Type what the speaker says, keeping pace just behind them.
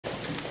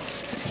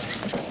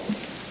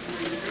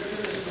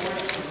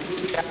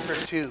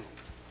2.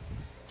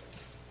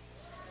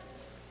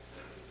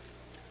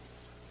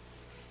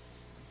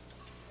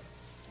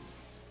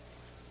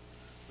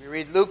 We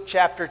read Luke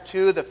chapter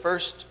 2, the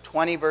first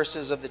 20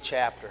 verses of the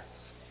chapter.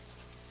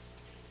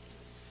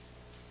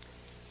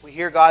 We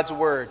hear God's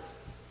word.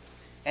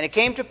 And it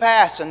came to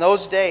pass in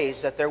those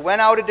days that there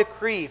went out a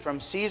decree from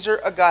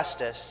Caesar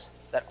Augustus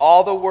that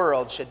all the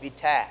world should be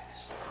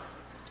taxed.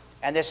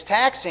 And this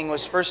taxing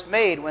was first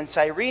made when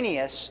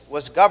Cyrenius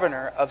was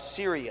governor of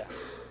Syria.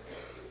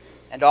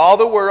 And all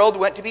the world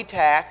went to be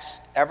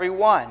taxed, every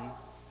one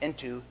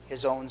into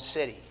his own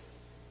city.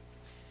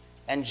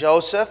 And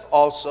Joseph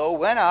also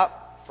went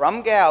up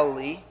from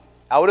Galilee,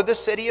 out of the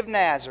city of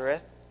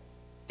Nazareth,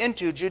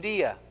 into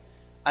Judea,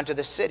 unto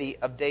the city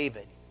of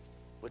David,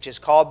 which is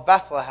called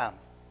Bethlehem,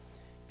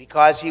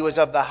 because he was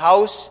of the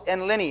house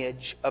and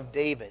lineage of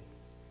David,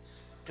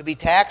 to be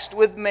taxed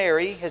with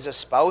Mary, his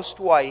espoused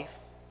wife,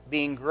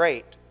 being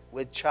great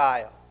with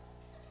child.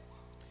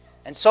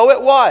 And so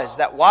it was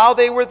that while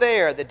they were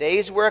there, the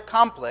days were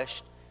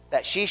accomplished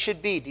that she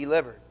should be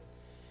delivered.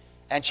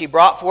 And she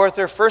brought forth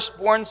her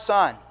firstborn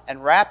son,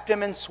 and wrapped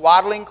him in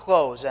swaddling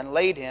clothes, and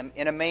laid him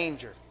in a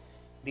manger,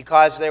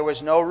 because there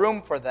was no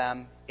room for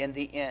them in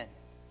the inn.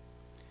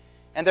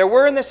 And there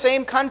were in the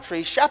same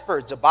country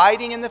shepherds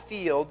abiding in the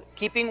field,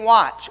 keeping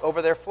watch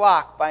over their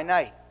flock by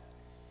night.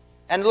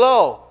 And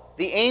lo,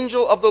 the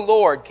angel of the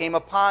Lord came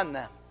upon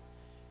them,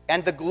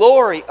 and the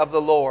glory of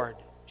the Lord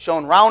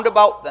shone round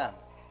about them,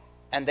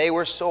 and they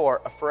were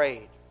sore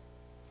afraid.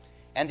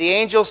 And the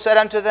angel said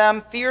unto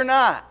them, Fear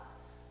not,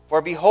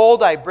 for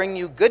behold, I bring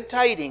you good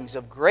tidings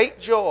of great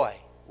joy,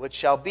 which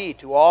shall be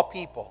to all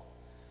people.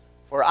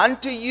 For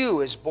unto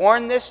you is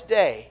born this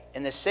day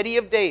in the city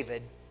of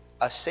David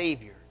a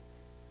Savior,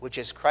 which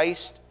is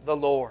Christ the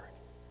Lord.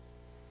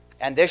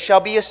 And this shall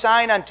be a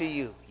sign unto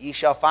you. Ye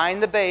shall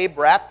find the babe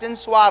wrapped in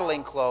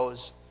swaddling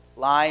clothes,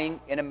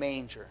 lying in a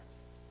manger.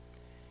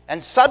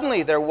 And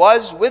suddenly there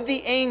was with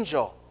the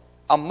angel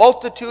a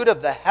multitude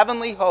of the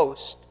heavenly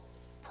host,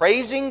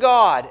 praising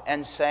God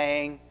and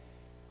saying,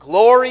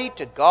 Glory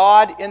to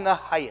God in the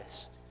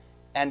highest,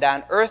 and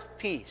on earth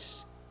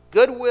peace,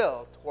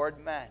 goodwill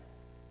toward men.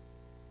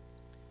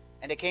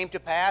 And it came to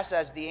pass,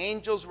 as the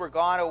angels were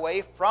gone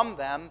away from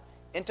them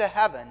into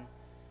heaven,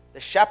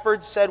 the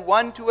shepherds said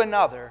one to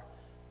another,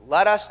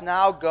 Let us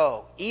now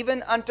go,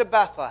 even unto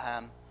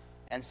Bethlehem,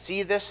 and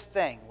see this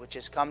thing which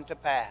is come to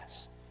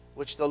pass,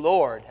 which the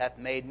Lord hath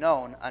made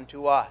known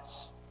unto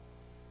us.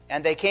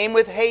 And they came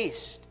with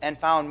haste, and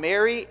found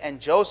Mary and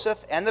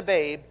Joseph and the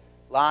babe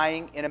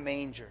lying in a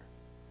manger.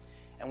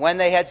 And when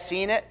they had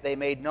seen it, they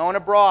made known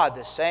abroad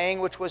the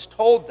saying which was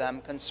told them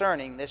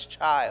concerning this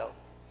child.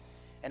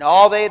 And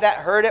all they that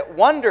heard it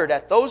wondered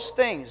at those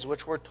things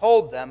which were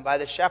told them by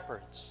the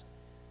shepherds.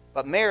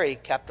 But Mary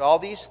kept all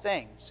these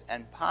things,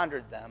 and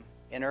pondered them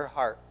in her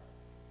heart.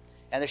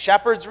 And the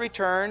shepherds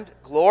returned,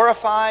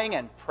 glorifying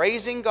and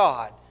praising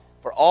God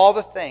for all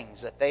the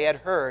things that they had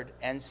heard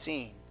and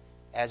seen,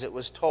 as it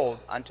was told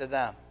unto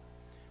them.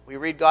 We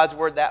read God's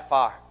word that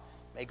far.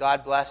 May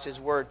God bless his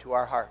word to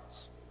our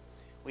hearts.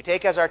 We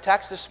take as our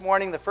text this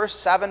morning the first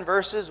 7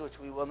 verses, which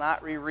we will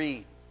not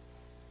reread.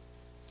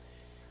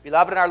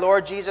 Beloved in our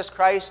Lord Jesus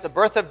Christ, the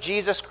birth of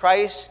Jesus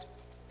Christ,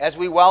 as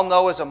we well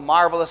know, is a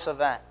marvelous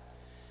event.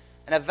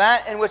 An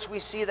event in which we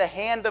see the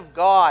hand of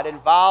God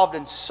involved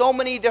in so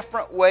many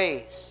different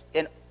ways,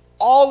 in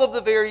all of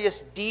the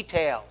various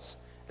details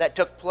that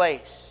took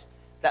place,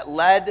 that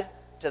led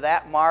to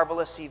that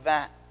marvelous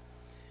event.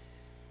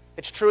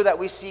 It's true that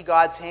we see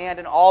God's hand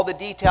in all the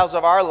details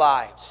of our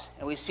lives,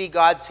 and we see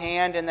God's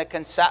hand in the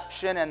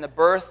conception and the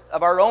birth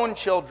of our own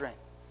children.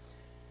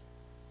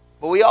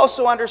 But we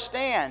also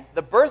understand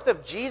the birth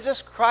of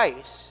Jesus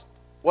Christ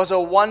was a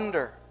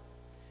wonder.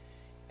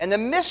 And the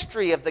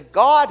mystery of the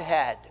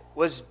Godhead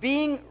was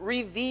being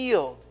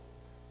revealed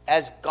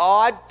as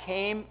God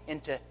came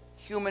into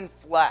human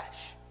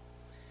flesh.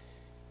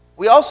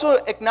 We also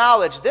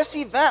acknowledge this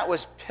event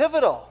was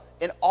pivotal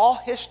in all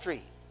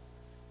history.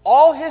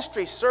 All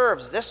history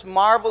serves this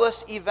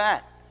marvelous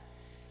event.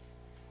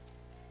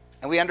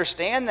 And we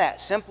understand that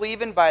simply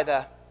even by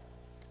the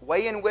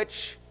way in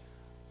which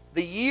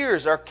the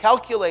years are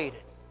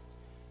calculated.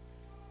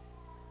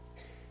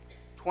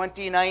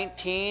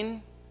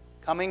 2019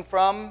 coming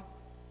from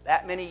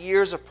that many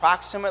years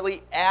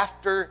approximately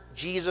after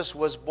Jesus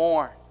was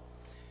born.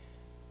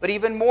 But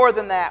even more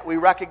than that, we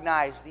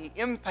recognize the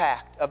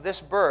impact of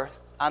this birth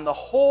on the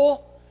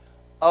whole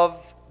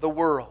of the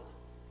world.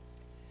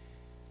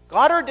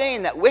 God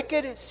ordained that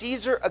wicked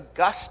Caesar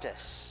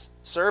Augustus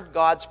serve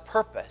God's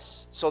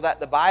purpose so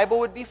that the Bible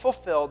would be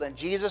fulfilled and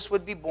Jesus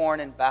would be born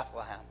in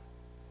Bethlehem.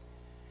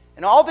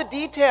 And all the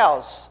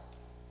details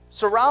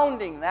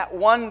surrounding that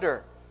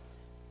wonder,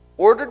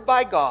 ordered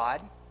by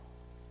God,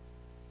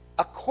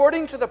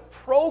 according to the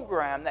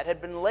program that had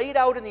been laid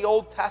out in the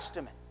Old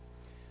Testament.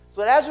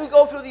 So that as we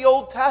go through the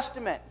Old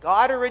Testament,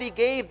 God already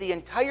gave the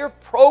entire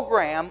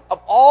program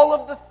of all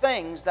of the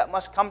things that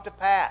must come to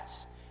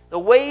pass. The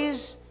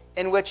ways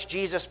in which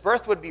Jesus'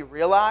 birth would be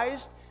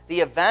realized,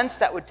 the events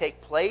that would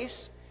take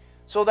place,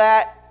 so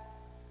that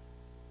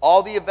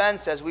all the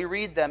events as we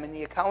read them in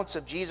the accounts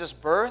of Jesus'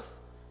 birth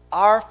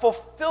are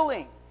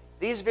fulfilling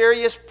these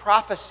various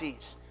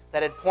prophecies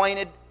that had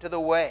pointed to the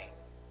way.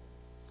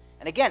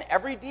 And again,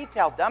 every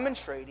detail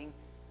demonstrating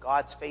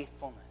God's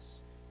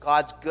faithfulness,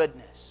 God's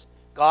goodness,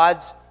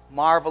 God's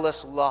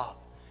marvelous love,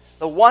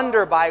 the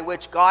wonder by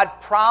which God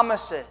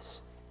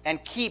promises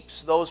and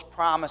keeps those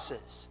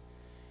promises.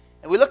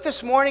 And we look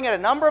this morning at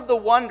a number of the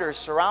wonders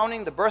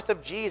surrounding the birth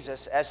of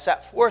Jesus as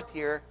set forth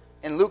here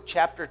in Luke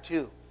chapter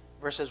 2,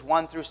 verses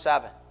 1 through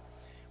 7.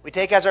 We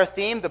take as our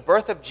theme the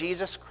birth of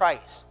Jesus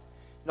Christ,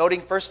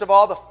 noting first of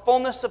all the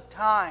fullness of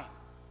time.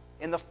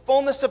 In the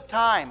fullness of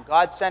time,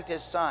 God sent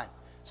his Son.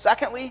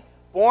 Secondly,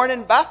 born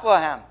in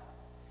Bethlehem.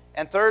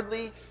 And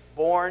thirdly,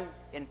 born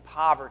in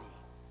poverty.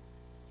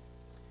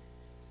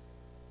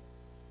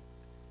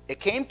 It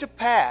came to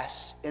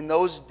pass in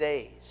those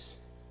days,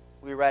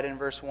 we read in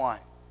verse 1,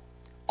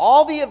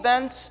 all the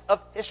events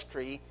of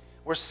history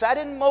were set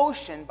in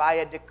motion by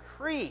a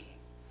decree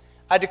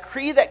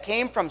that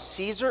came from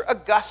Caesar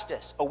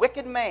Augustus, a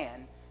wicked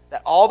man,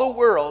 that all the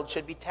world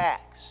should be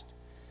taxed.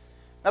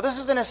 Now this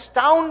is an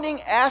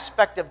astounding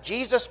aspect of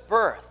Jesus'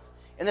 birth,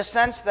 in the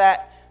sense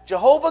that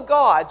Jehovah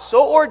God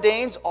so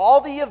ordains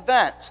all the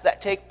events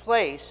that take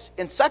place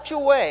in such a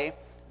way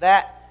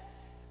that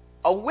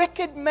a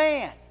wicked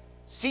man,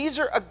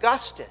 Caesar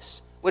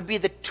Augustus, would be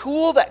the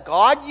tool that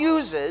God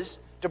uses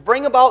to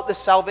bring about the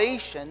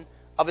salvation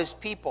of his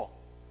people.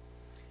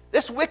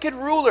 This wicked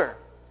ruler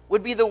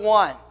would be the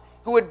one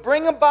who would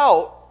bring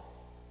about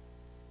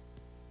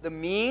the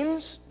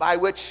means by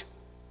which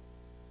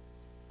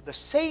the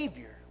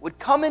Savior would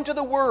come into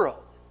the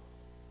world.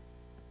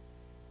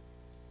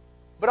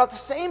 But at the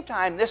same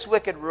time, this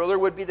wicked ruler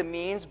would be the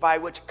means by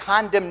which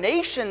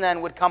condemnation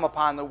then would come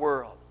upon the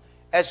world,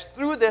 as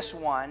through this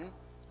one,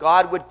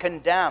 God would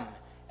condemn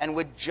and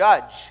would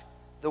judge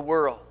the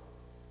world.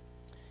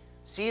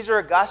 Caesar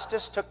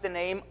Augustus took the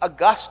name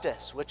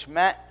Augustus, which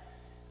meant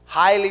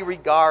highly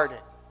regarded,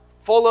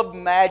 full of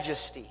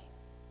majesty,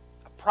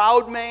 a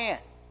proud man,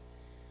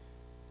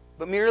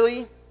 but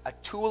merely a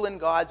tool in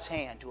God's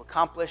hand to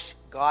accomplish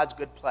God's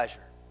good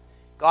pleasure.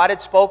 God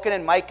had spoken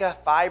in Micah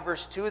 5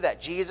 verse 2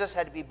 that Jesus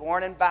had to be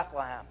born in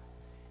Bethlehem.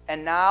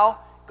 And now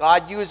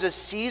God uses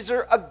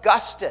Caesar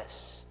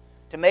Augustus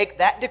to make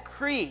that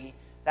decree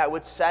that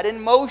would set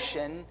in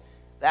motion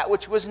that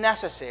which was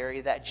necessary,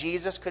 that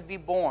Jesus could be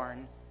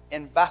born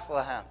in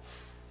Bethlehem.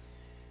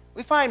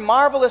 We find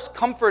marvelous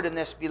comfort in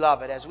this,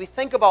 beloved, as we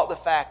think about the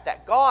fact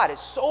that God is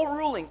so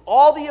ruling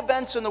all the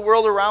events in the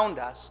world around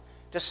us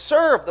to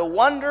serve the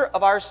wonder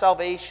of our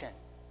salvation.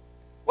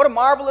 What a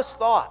marvelous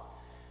thought.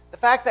 The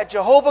fact that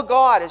Jehovah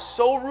God is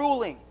so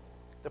ruling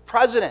the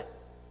president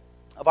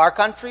of our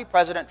country,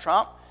 President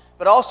Trump,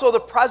 but also the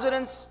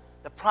presidents,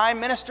 the prime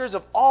ministers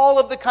of all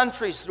of the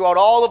countries throughout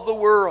all of the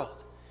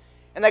world.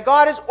 And that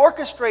God is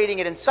orchestrating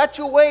it in such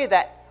a way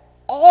that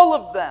all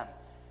of them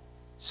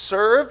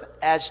serve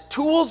as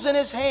tools in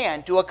his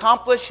hand to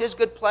accomplish his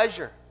good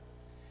pleasure.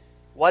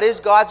 What is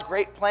God's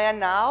great plan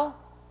now?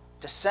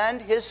 To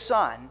send his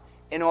Son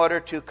in order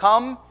to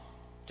come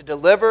to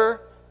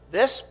deliver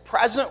this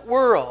present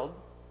world,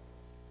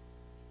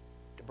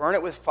 to burn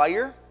it with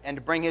fire, and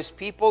to bring his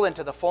people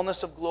into the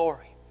fullness of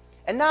glory.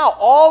 And now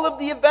all of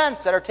the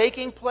events that are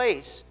taking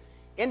place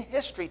in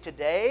history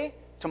today,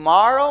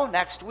 tomorrow,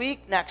 next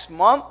week, next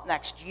month,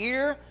 next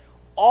year,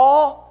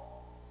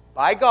 all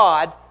by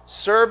God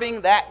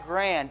serving that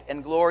grand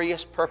and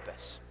glorious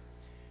purpose.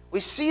 We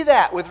see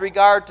that with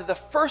regard to the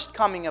first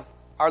coming of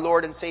our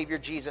Lord and Savior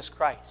Jesus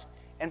Christ.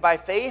 And by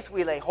faith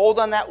we lay hold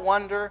on that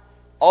wonder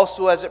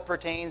also as it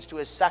pertains to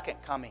his second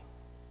coming.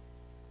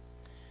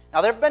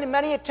 Now there have been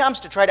many attempts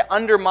to try to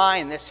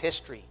undermine this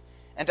history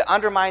and to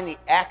undermine the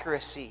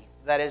accuracy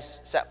that is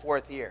set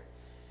forth here.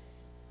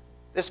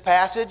 This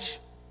passage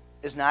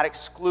is not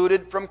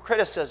excluded from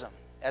criticism.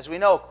 As we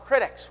know,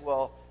 critics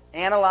will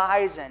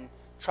analyze and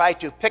try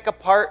to pick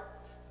apart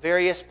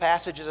various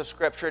passages of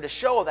Scripture to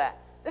show that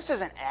this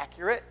isn't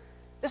accurate.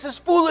 This is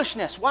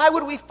foolishness. Why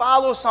would we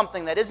follow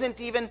something that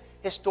isn't even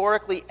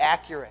historically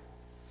accurate?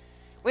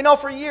 We know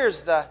for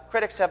years the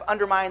critics have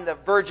undermined the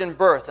virgin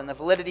birth and the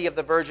validity of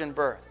the virgin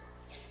birth.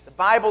 The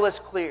Bible is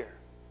clear.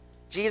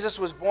 Jesus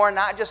was born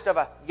not just of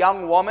a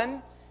young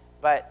woman,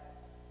 but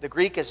the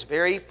Greek is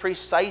very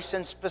precise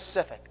and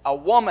specific. A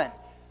woman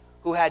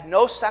who had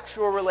no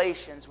sexual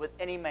relations with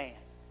any man.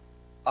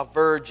 A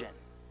virgin.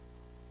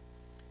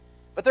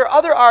 But there are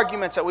other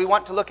arguments that we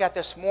want to look at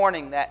this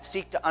morning that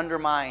seek to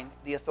undermine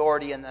the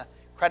authority and the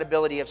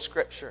credibility of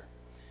Scripture.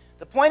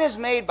 The point is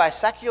made by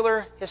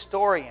secular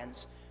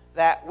historians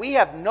that we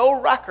have no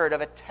record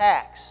of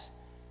attacks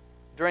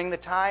during the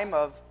time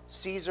of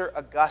Caesar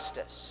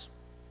Augustus.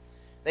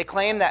 They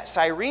claim that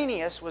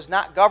Cyrenius was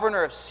not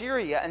governor of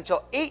Syria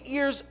until 8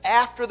 years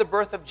after the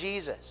birth of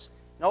Jesus.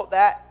 Note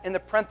that in the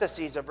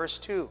parentheses of verse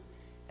 2.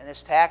 And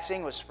this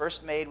taxing was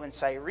first made when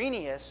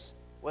Cyrenius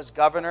was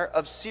governor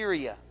of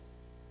Syria.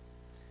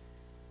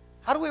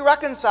 How do we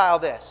reconcile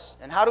this?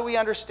 And how do we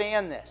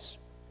understand this?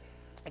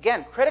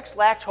 Again, critics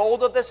latch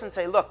hold of this and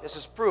say, look, this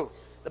is proof.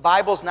 The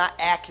Bible's not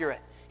accurate.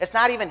 It's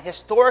not even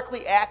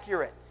historically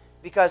accurate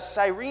because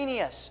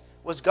Cyrenius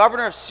was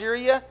governor of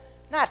Syria,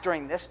 not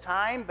during this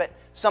time, but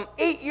some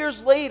 8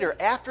 years later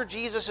after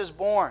Jesus is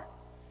born.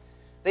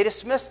 They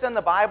dismissed then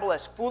the Bible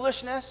as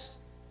foolishness,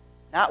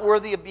 not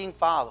worthy of being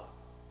followed.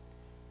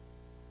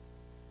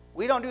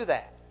 We don't do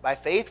that. By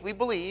faith, we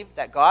believe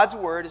that God's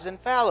Word is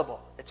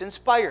infallible. It's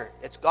inspired.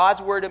 It's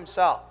God's Word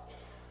Himself.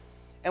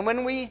 And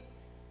when we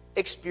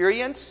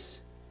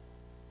experience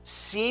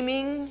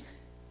seeming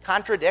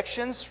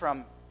contradictions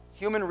from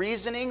human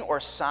reasoning or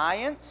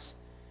science,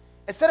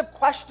 instead of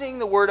questioning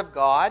the Word of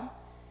God,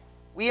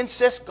 we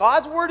insist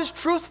God's Word is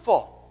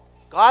truthful.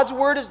 God's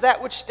Word is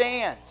that which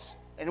stands.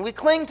 And we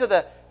cling to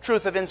the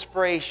truth of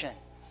inspiration.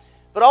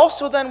 But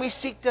also then we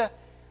seek to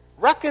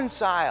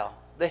reconcile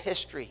the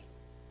history.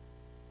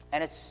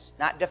 And it's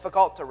not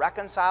difficult to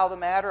reconcile the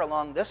matter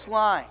along this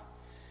line.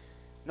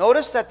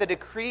 Notice that the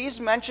decrees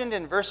mentioned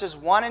in verses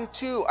 1 and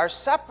 2 are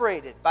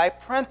separated by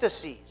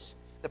parentheses,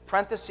 the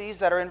parentheses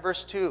that are in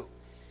verse 2.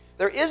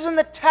 There is in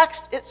the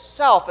text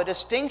itself a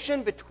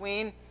distinction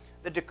between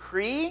the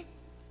decree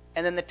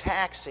and then the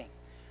taxing.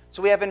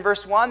 So we have in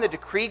verse 1, the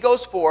decree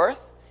goes forth,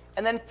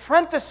 and then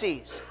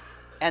parentheses.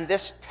 And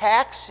this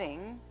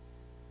taxing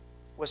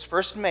was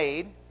first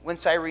made when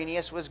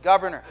Cyrenius was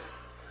governor.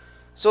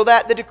 So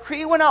that the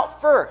decree went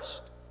out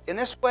first in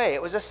this way.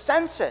 It was a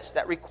census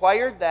that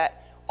required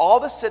that all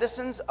the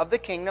citizens of the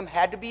kingdom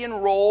had to be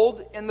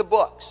enrolled in the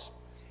books.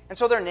 And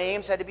so their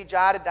names had to be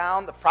jotted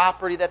down, the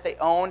property that they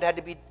owned had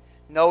to be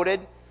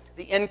noted,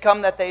 the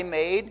income that they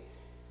made.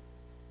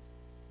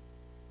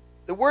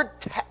 The word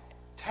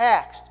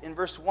taxed in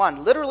verse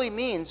 1 literally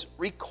means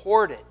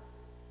recorded.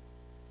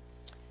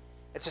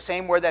 It's the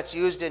same word that's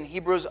used in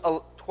Hebrews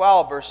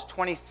 12, verse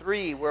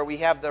 23, where we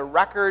have the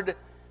record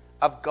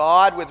of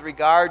God with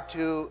regard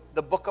to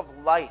the book of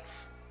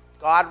life.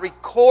 God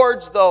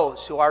records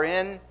those who are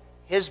in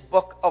His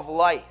book of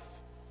life.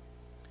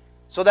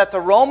 So that the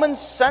Roman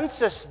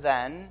census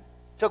then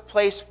took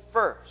place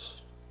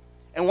first.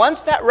 And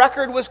once that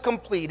record was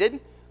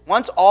completed,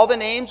 once all the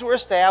names were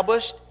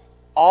established,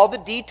 all the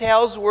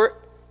details were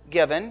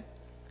given,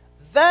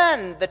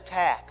 then the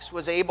tax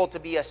was able to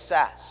be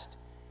assessed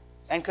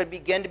and could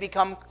begin to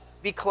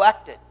be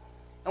collected.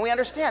 And we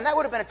understand that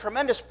would have been a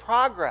tremendous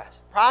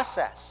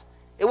process.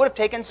 It would have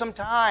taken some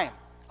time,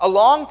 a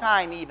long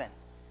time even.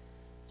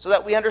 So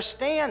that we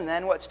understand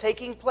then what's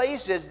taking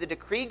place is the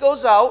decree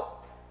goes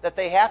out that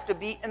they have to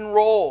be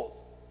enrolled.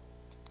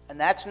 And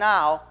that's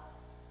now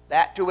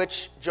that to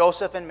which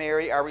Joseph and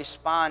Mary are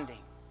responding,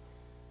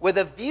 with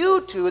a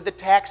view to the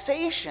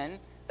taxation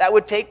that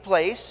would take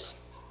place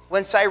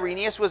when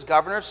Cyrenius was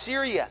governor of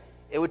Syria.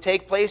 It would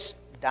take place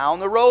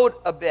down the road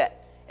a bit.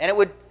 And it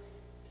would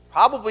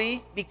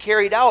probably be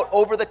carried out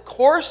over the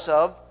course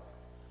of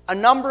a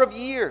number of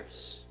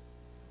years.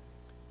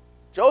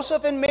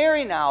 Joseph and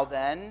Mary now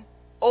then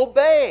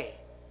obey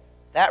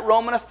that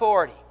Roman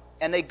authority.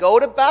 And they go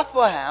to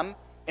Bethlehem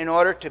in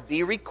order to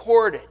be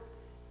recorded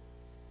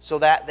so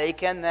that they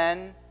can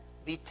then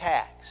be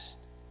taxed.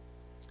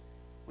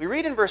 We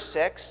read in verse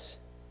 6,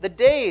 the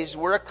days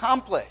were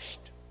accomplished.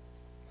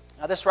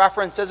 Now this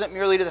reference isn't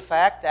merely to the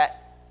fact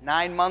that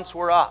 9 months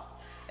were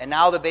up and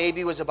now the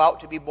baby was about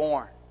to be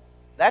born.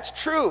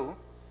 That's true.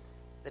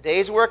 The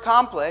days were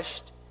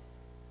accomplished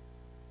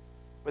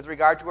with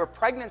regard to her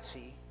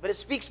pregnancy, but it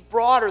speaks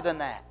broader than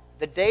that.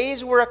 The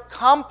days were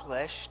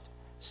accomplished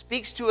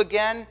speaks to,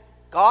 again,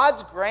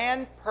 God's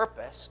grand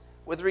purpose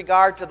with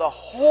regard to the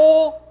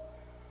whole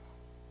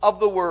of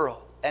the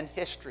world and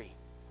history.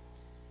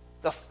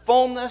 The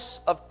fullness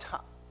of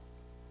time.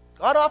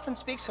 God often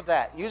speaks of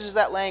that, uses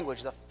that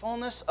language, the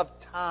fullness of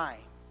time.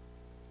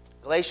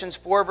 Galatians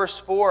 4 verse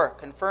 4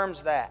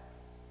 confirms that.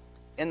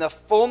 In the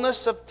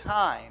fullness of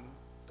time,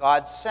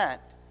 God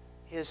sent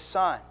His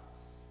Son.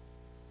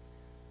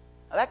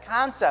 Now that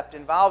concept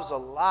involves a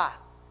lot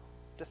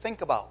to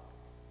think about.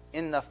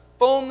 In the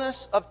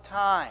fullness of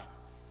time,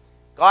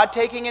 God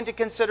taking into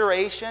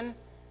consideration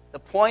the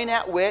point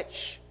at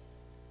which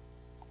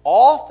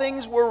all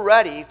things were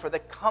ready for the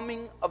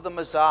coming of the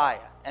Messiah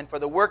and for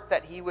the work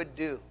that He would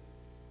do.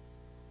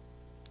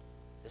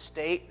 The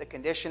state, the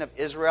condition of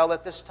Israel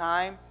at this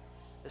time,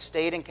 the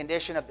state and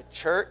condition of the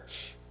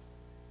church,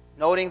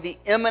 noting the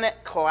imminent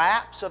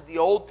collapse of the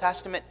Old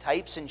Testament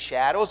types and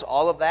shadows,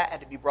 all of that had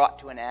to be brought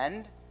to an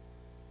end.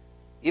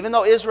 Even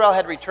though Israel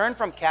had returned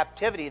from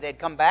captivity, they'd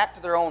come back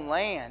to their own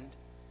land,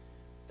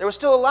 there was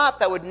still a lot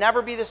that would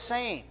never be the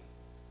same.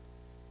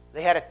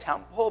 They had a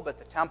temple, but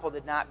the temple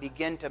did not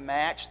begin to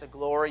match the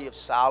glory of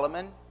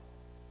Solomon.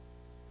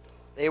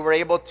 They were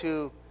able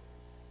to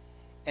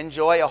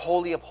enjoy a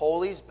Holy of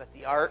Holies, but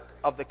the Ark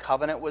of the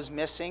Covenant was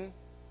missing.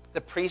 The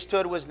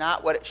priesthood was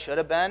not what it should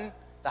have been.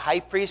 The high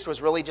priest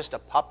was really just a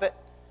puppet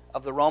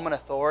of the Roman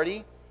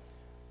authority.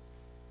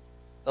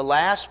 The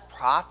last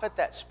prophet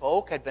that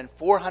spoke had been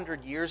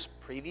 400 years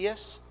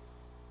previous.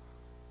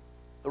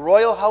 The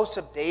royal house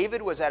of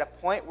David was at a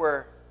point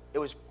where it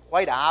was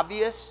quite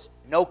obvious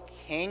no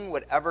king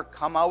would ever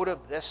come out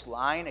of this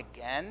line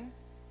again.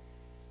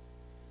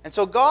 And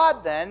so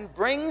God then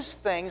brings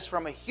things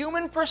from a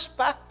human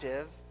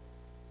perspective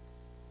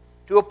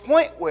to a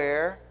point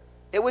where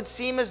it would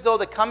seem as though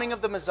the coming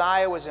of the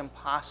Messiah was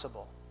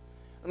impossible.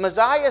 The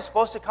Messiah is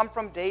supposed to come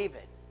from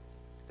David.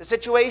 The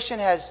situation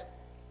has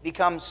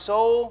become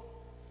so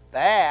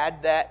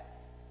bad that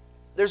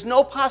there's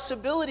no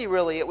possibility,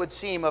 really, it would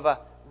seem, of a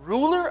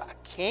ruler, a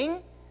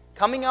king,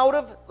 coming out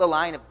of the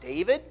line of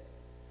David.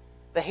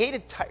 The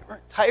hated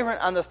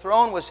tyrant on the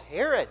throne was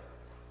Herod.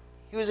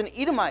 He was an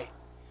Edomite.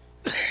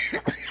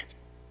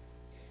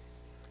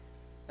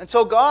 And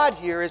so God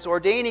here is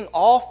ordaining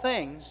all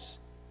things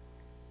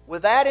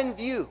with that in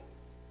view.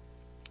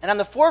 And on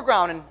the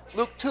foreground in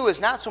Luke 2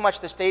 is not so much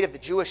the state of the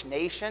Jewish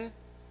nation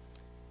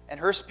and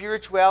her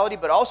spirituality,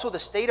 but also the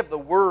state of the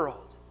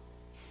world.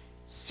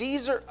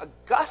 Caesar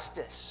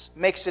Augustus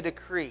makes a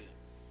decree,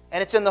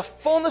 and it's in the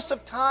fullness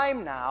of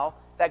time now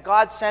that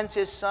God sends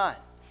his Son.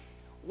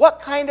 What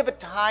kind of a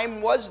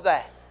time was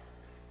that?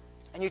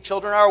 And you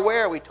children are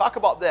aware, we talk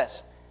about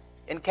this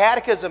in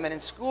catechism and in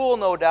school,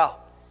 no doubt.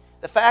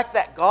 The fact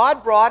that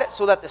God brought it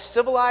so that the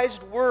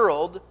civilized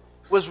world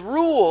was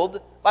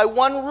ruled by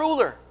one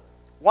ruler.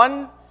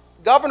 One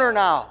governor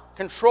now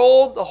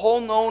controlled the whole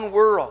known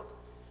world.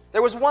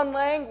 There was one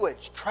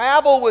language.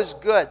 Travel was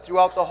good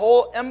throughout the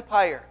whole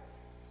empire.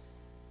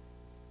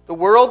 The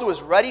world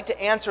was ready to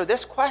answer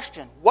this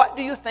question: what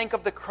do you think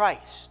of the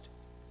Christ?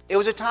 It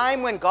was a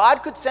time when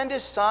God could send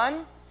his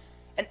Son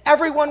and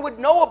everyone would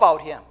know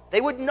about him.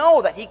 They would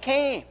know that he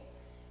came.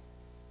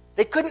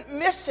 They couldn't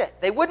miss it.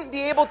 They wouldn't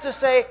be able to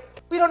say,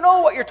 we don't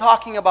know what you're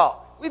talking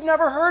about. We've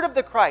never heard of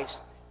the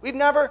Christ. We've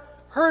never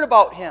heard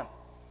about him.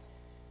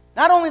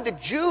 Not only the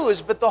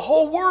Jews, but the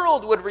whole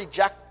world would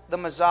reject the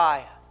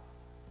Messiah.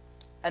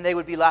 And they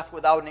would be left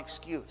without an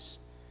excuse.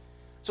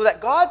 So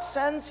that God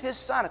sends his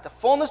Son at the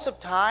fullness of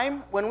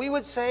time, when we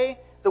would say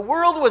the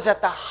world was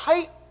at the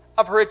height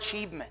of her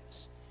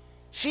achievements.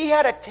 She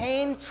had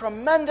attained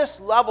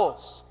tremendous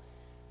levels.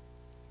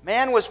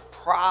 Man was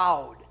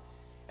proud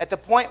at the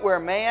point where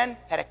man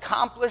had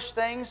accomplished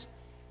things,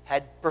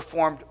 had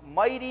performed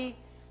mighty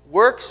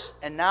works,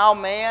 and now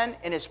man,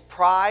 in his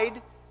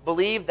pride,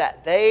 believed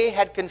that they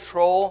had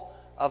control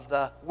of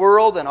the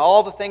world and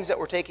all the things that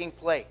were taking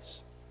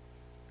place.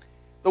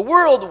 The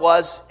world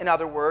was, in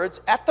other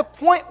words, at the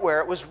point where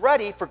it was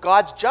ready for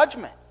God's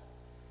judgment.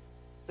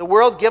 The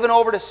world given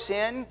over to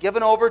sin,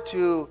 given over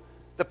to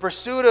the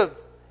pursuit of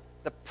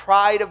the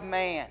pride of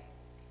man.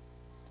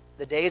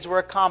 The days were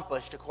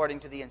accomplished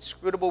according to the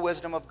inscrutable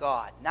wisdom of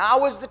God.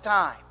 Now is the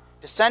time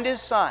to send his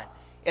Son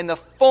in the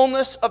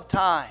fullness of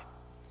time.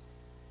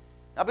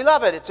 Now,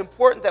 beloved, it's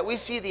important that we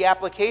see the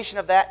application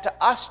of that to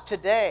us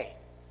today.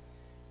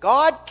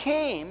 God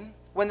came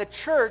when the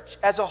church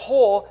as a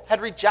whole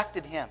had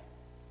rejected him.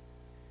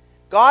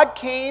 God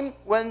came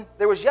when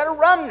there was yet a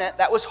remnant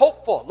that was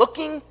hopeful,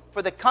 looking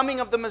for the coming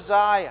of the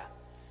Messiah.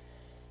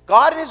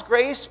 God in his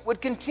grace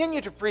would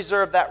continue to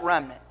preserve that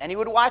remnant, and he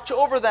would watch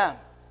over them.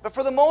 But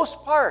for the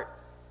most part,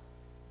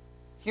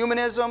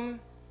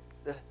 humanism,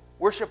 the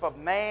worship of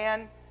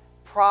man,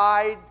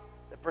 pride,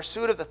 the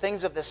pursuit of the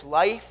things of this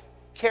life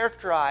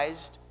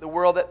characterized the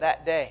world at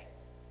that day.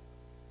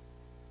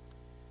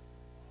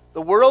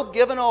 The world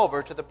given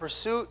over to the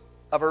pursuit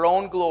of her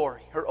own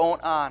glory, her own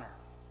honor.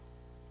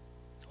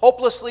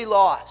 Hopelessly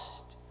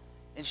lost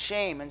in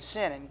shame and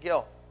sin and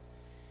guilt.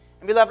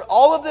 And beloved,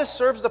 all of this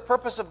serves the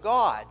purpose of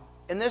God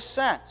in this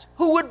sense.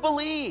 Who would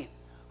believe?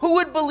 Who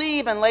would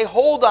believe and lay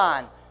hold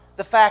on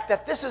the fact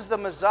that this is the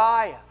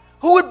Messiah?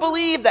 Who would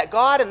believe that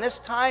God in this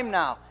time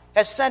now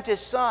has sent his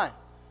Son?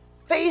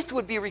 Faith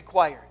would be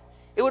required.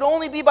 It would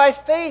only be by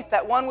faith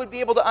that one would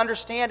be able to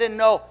understand and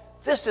know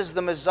this is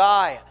the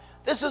Messiah.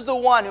 This is the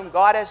one whom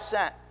God has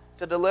sent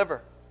to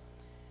deliver.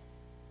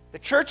 The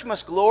church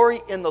must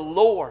glory in the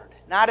Lord,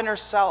 not in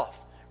herself.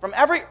 From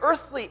every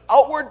earthly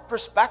outward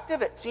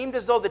perspective, it seemed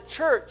as though the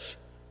church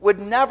would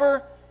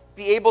never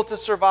be able to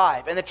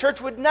survive, and the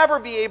church would never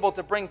be able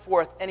to bring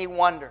forth any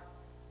wonder.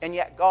 And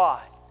yet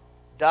God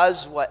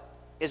does what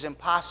is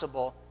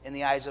impossible in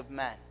the eyes of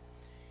men.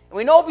 And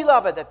we know,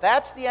 beloved, that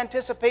that's the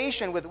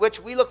anticipation with which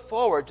we look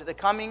forward to the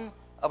coming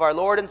of our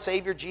Lord and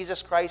Savior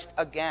Jesus Christ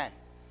again.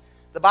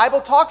 The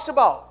Bible talks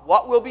about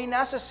what will be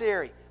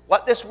necessary,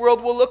 what this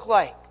world will look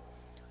like.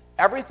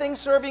 Everything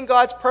serving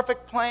God's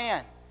perfect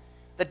plan.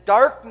 The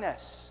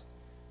darkness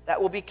that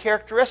will be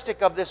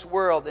characteristic of this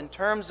world in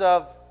terms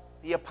of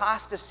the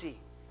apostasy.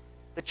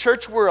 The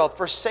church world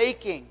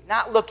forsaking,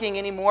 not looking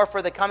anymore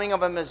for the coming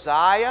of a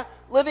Messiah,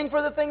 living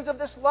for the things of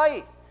this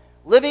life.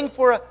 Living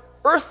for an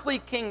earthly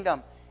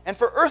kingdom and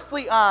for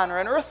earthly honor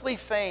and earthly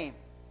fame.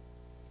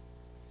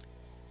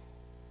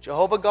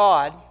 Jehovah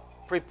God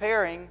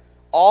preparing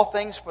all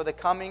things for the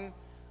coming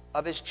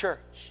of his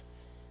church.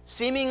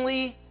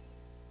 Seemingly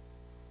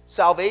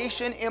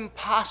salvation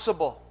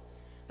impossible.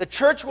 The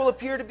church will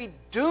appear to be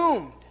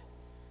doomed.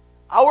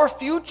 Our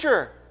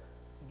future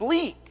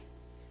bleak.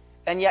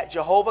 And yet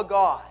Jehovah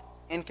God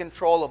in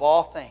control of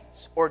all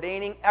things,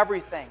 ordaining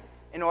everything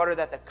in order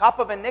that the cup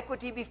of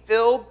iniquity be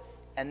filled,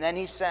 and then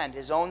he send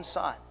his own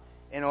Son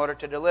in order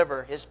to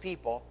deliver his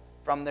people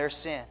from their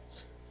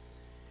sins.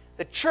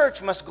 The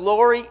church must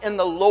glory in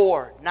the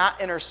Lord, not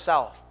in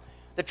herself.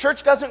 The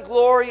church doesn't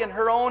glory in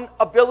her own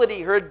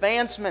ability, her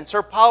advancements,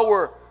 her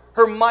power,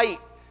 her might,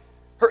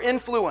 her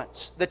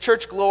influence. The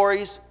church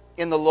glories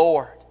in the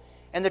Lord.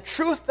 And the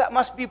truth that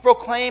must be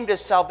proclaimed as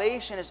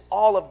salvation is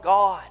all of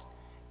God.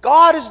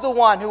 God is the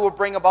one who will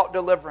bring about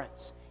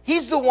deliverance.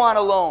 He's the one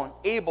alone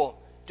able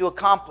to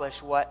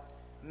accomplish what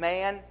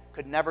man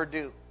could never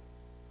do.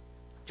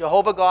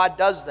 Jehovah God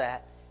does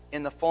that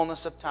in the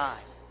fullness of time.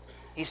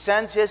 He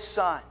sends His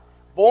Son,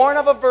 born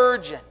of a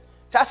virgin,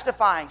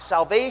 testifying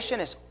salvation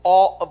is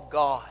all of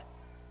God.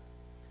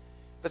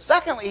 But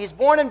secondly, He's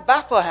born in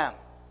Bethlehem,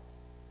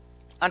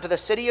 unto the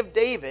city of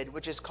David,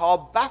 which is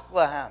called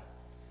Bethlehem.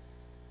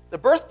 The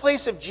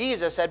birthplace of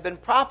Jesus had been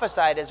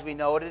prophesied, as we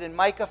noted, in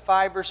Micah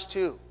 5, verse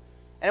 2.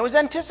 And it was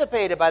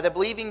anticipated by the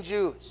believing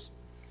Jews.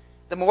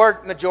 The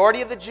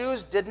majority of the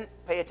Jews didn't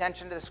pay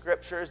attention to the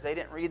Scriptures. They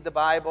didn't read the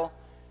Bible.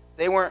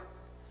 They weren't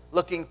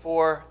looking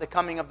for the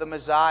coming of the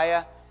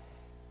Messiah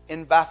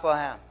in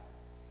Bethlehem.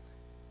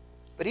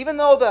 But even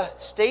though the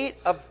state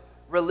of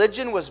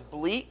religion was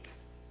bleak,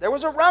 there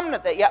was a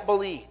remnant that yet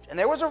believed. And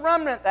there was a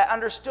remnant that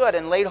understood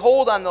and laid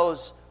hold on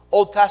those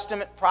Old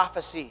Testament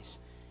prophecies.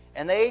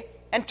 And they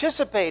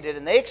anticipated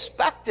and they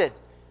expected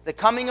the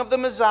coming of the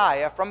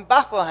Messiah from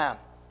Bethlehem,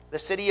 the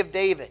city of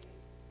David.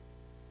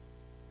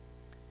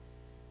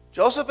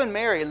 Joseph and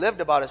Mary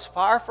lived about as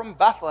far from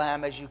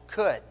Bethlehem as you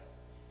could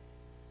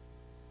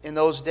in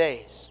those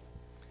days.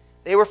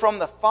 They were from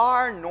the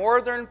far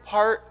northern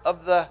part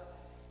of the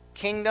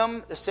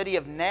kingdom, the city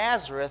of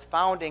Nazareth,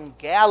 found in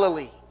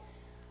Galilee.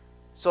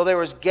 So there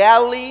was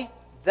Galilee,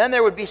 then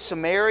there would be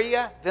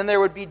Samaria, then there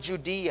would be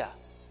Judea.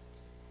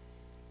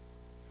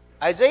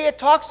 Isaiah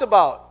talks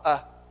about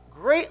a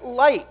great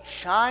light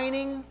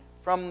shining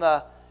from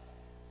the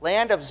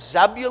land of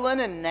Zebulun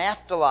and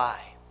Naphtali.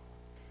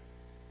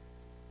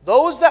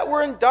 Those that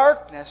were in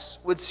darkness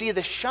would see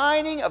the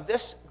shining of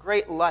this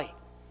great light.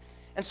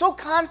 And so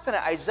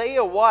confident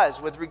Isaiah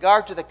was with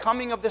regard to the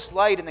coming of this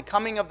light and the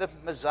coming of the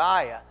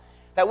Messiah,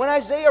 that when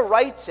Isaiah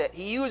writes it,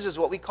 he uses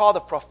what we call the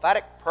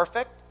prophetic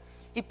perfect.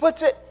 He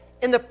puts it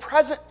in the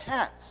present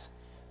tense,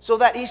 so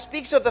that he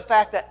speaks of the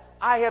fact that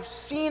I have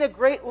seen a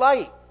great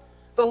light.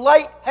 The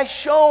light has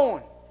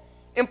shone,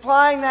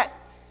 implying that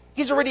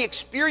he's already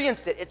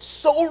experienced it. It's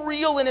so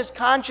real in his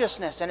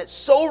consciousness, and it's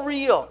so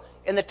real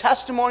in the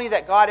testimony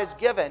that God has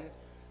given,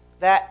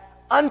 that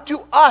unto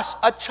us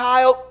a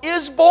child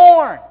is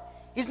born.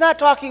 He's not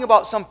talking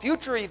about some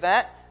future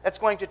event that's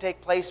going to take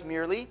place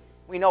merely.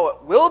 We know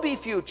it will be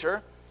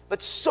future,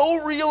 but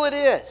so real it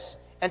is,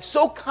 and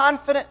so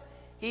confident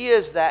he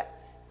is that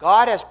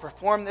God has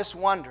performed this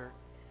wonder,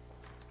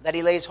 that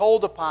he lays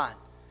hold upon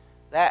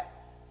that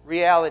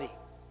reality.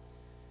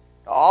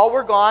 All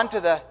were gone to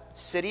the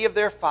city of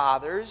their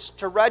fathers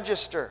to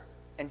register.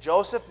 And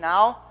Joseph,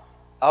 now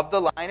of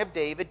the line of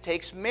David,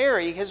 takes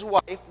Mary, his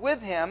wife,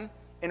 with him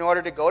in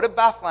order to go to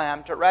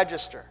Bethlehem to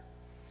register.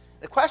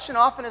 The question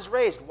often is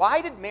raised,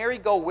 why did Mary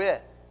go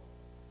with?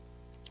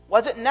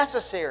 Was it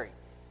necessary,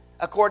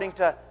 according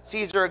to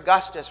Caesar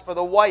Augustus, for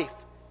the wife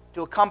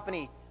to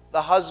accompany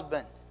the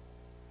husband?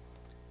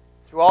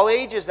 Through all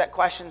ages, that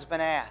question's been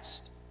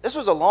asked. This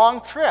was a long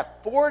trip,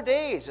 4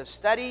 days of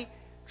steady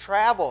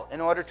travel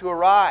in order to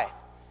arrive.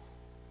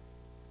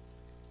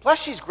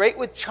 Plus, she's great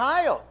with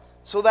child,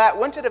 so that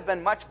wouldn't it have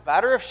been much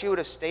better if she would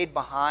have stayed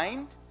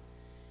behind?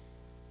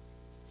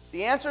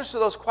 The answers to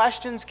those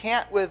questions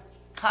can't with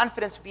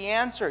confidence be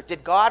answered.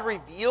 Did God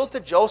reveal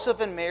to Joseph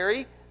and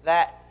Mary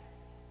that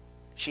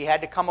she had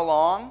to come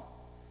along?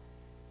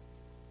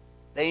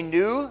 They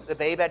knew the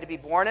babe had to be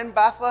born in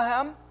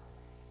Bethlehem.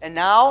 And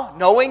now,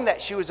 knowing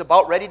that she was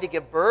about ready to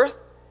give birth,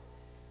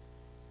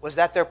 was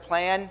that their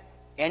plan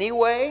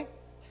anyway?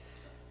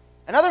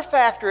 Another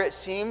factor, it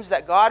seems,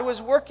 that God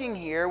was working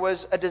here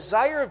was a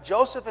desire of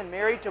Joseph and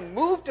Mary to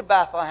move to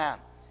Bethlehem,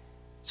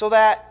 so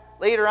that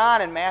later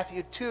on in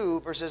Matthew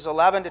 2, verses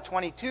 11 to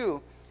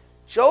 22,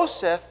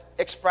 Joseph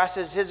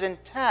expresses his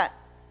intent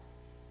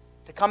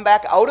to come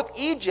back out of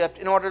Egypt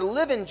in order to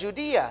live in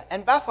Judea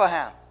and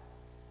Bethlehem.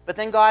 But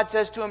then God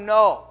says to him,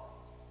 no,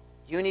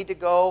 you need to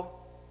go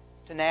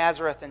to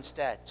Nazareth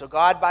instead. So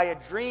God, by a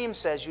dream,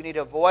 says you need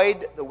to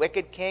avoid the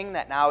wicked king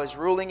that now is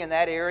ruling in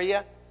that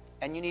area,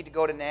 and you need to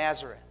go to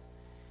Nazareth.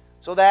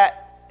 So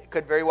that it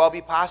could very well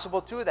be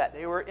possible, too, that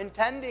they were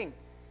intending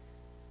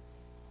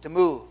to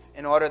move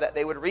in order that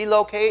they would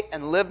relocate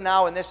and live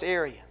now in this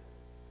area.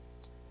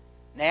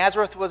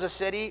 Nazareth was a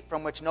city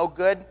from which no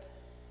good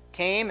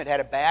came. It had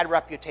a bad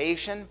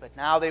reputation, but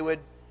now they would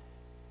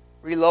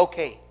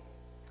relocate.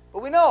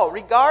 But we know,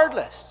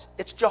 regardless,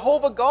 it's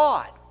Jehovah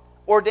God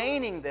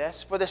ordaining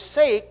this for the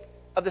sake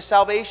of the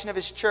salvation of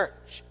his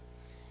church.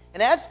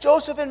 And as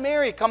Joseph and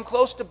Mary come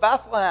close to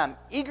Bethlehem,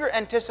 eager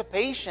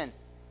anticipation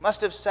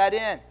must have set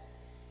in.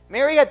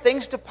 Mary had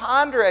things to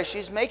ponder as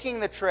she's making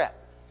the trip.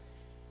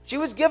 She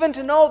was given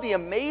to know the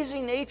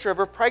amazing nature of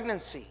her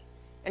pregnancy.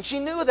 And she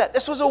knew that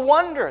this was a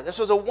wonder. This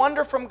was a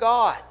wonder from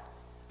God.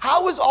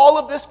 How was all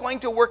of this going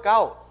to work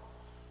out?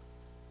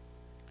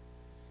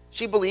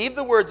 She believed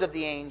the words of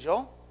the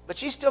angel, but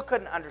she still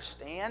couldn't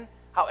understand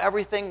how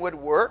everything would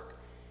work.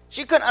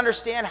 She couldn't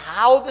understand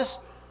how this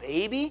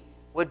baby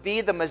would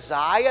be the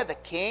Messiah, the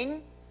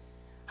King,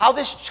 how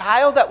this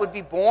child that would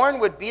be born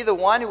would be the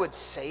one who would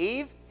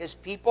save his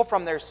people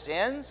from their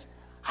sins.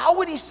 How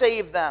would he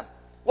save them?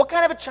 What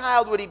kind of a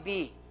child would he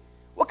be?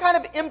 What kind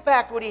of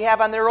impact would he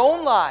have on their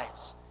own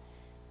lives?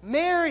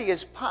 Mary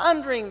is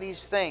pondering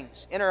these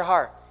things in her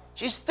heart.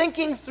 She's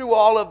thinking through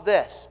all of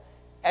this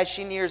as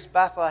she nears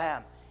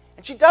Bethlehem.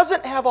 And she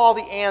doesn't have all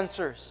the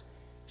answers.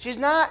 She's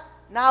not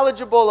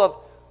knowledgeable of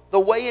the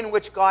way in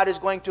which God is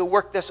going to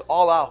work this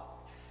all out.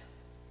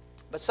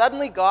 But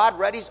suddenly God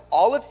readies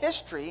all of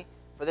history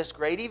for this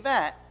great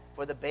event,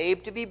 for the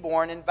babe to be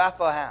born in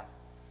Bethlehem.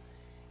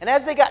 And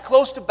as they got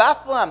close to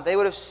Bethlehem, they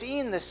would have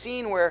seen the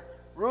scene where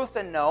Ruth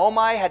and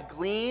Naomi had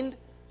gleaned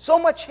so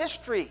much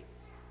history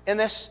in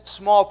this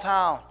small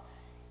town.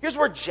 Here's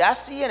where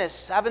Jesse and his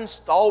 7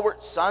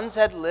 stalwart sons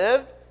had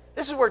lived.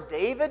 This is where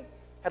David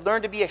had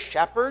learned to be a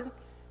shepherd,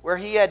 where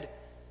he had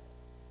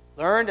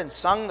learned and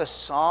sung the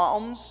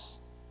Psalms,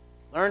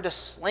 learned to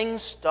sling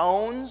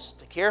stones,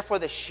 to care for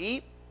the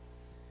sheep.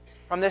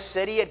 From this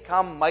city had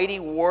come mighty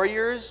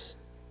warriors,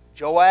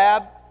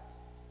 Joab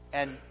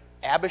and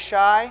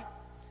Abishai.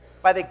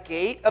 By the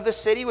gate of the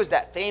city was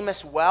that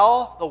famous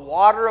well, the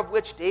water of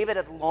which David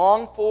had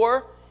longed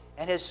for,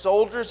 and his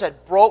soldiers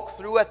had broke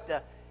through at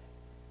the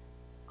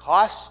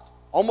cost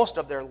almost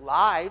of their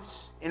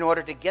lives in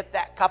order to get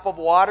that cup of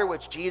water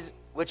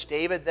which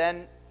David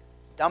then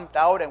dumped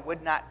out and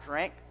would not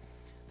drink.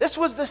 This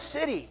was the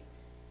city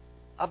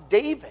of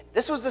David.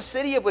 This was the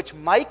city of which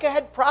Micah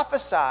had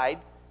prophesied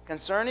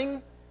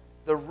concerning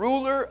the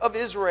ruler of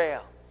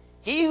Israel.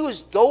 He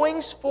whose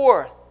goings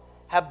forth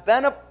have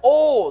been of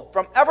old,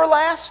 from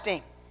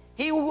everlasting.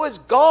 He who was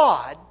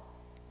God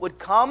would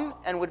come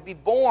and would be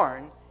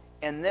born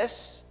in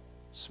this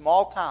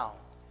small town.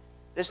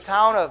 This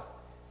town of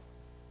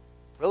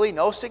really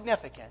no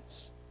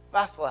significance,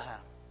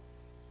 Bethlehem.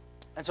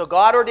 And so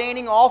God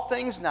ordaining all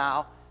things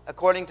now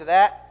according to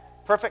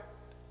that perfect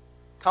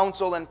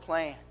counsel and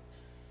plan.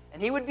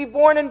 And he would be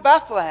born in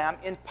Bethlehem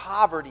in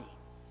poverty,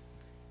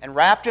 and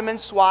wrapped him in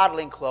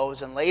swaddling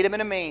clothes and laid him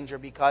in a manger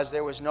because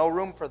there was no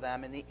room for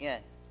them in the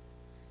inn.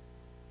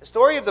 The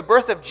story of the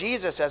birth of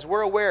Jesus, as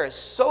we're aware, is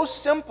so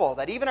simple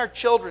that even our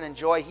children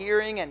enjoy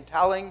hearing and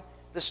telling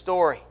the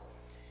story.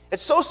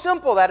 It's so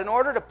simple that in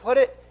order to put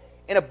it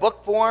in a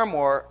book form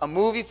or a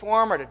movie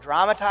form or to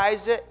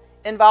dramatize it,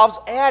 involves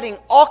adding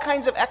all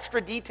kinds of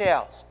extra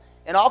details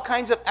and all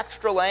kinds of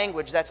extra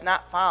language that's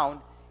not found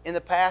in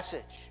the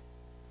passage.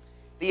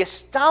 The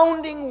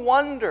astounding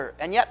wonder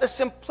and yet the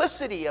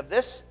simplicity of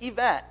this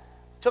event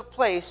took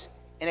place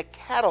in a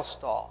cattle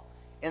stall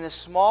in the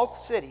small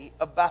city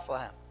of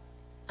Bethlehem.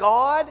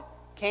 God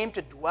came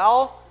to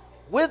dwell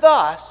with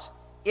us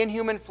in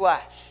human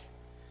flesh.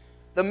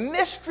 The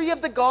mystery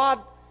of the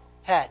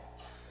Godhead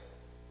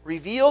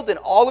revealed in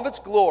all of its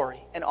glory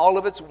and all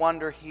of its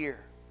wonder here.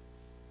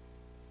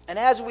 And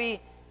as we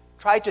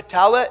try to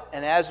tell it,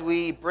 and as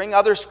we bring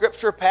other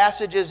scripture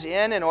passages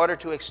in order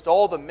to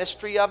extol the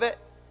mystery of it,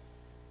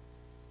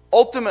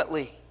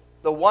 ultimately,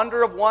 the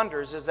wonder of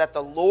wonders is that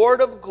the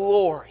Lord of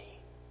glory,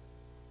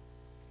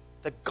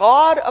 the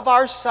God of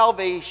our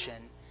salvation,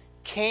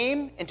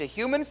 came into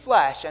human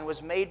flesh and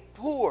was made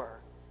poor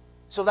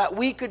so that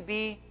we could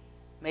be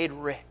made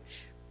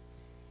rich.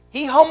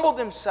 He humbled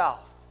himself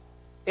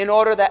in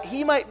order that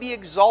he might be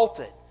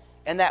exalted,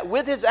 and that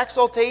with his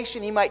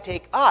exaltation he might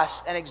take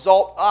us and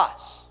exalt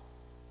us.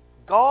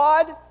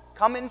 God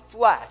come in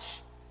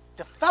flesh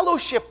to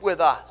fellowship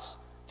with us,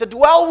 to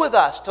dwell with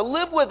us, to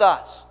live with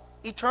us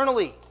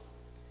eternally.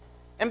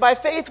 And by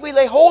faith we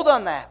lay hold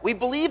on that. We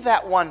believe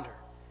that wonder.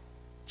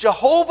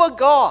 Jehovah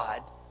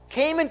God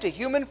came into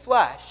human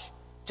flesh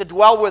to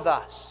dwell with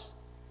us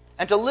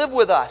and to live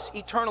with us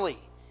eternally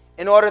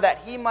in order that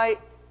he might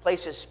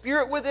place his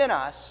Spirit within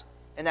us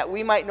and that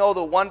we might know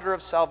the wonder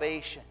of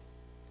salvation.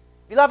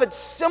 Beloved,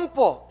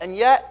 simple and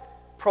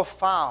yet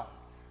profound,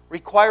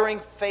 requiring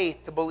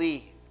faith to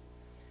believe.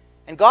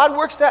 And God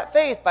works that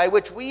faith by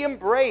which we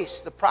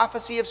embrace the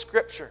prophecy of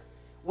Scripture.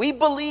 We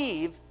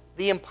believe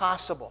the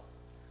impossible.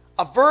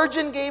 A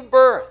virgin gave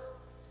birth.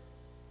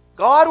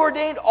 God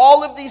ordained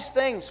all of these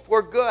things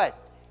for good.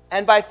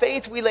 And by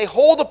faith we lay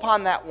hold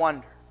upon that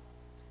wonder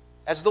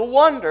as the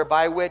wonder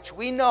by which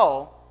we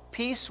know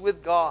peace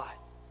with God.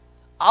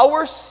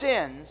 Our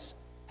sins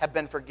have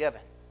been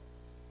forgiven.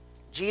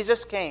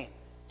 Jesus came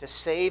to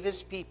save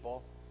his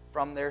people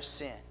from their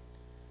sin.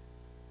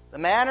 The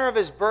manner of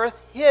his birth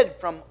hid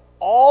from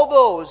all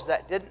those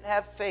that didn't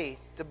have faith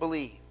to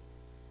believe.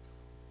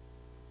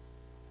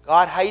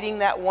 God hiding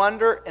that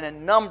wonder in a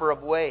number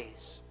of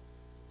ways,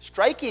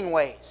 striking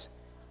ways.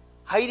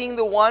 Hiding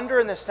the wonder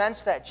in the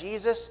sense that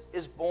Jesus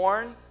is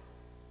born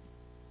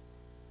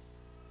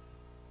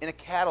in a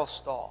cattle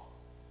stall.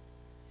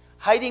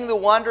 Hiding the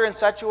wonder in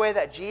such a way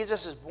that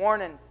Jesus is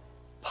born in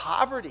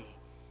poverty.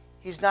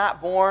 He's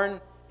not born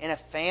in a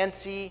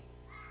fancy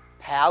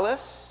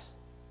palace.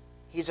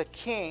 He's a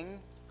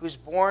king who's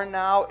born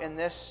now in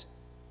this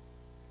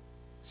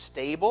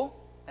stable,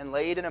 and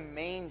laid in a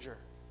manger.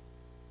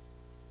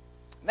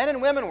 Men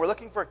and women were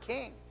looking for a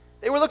king.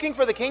 They were looking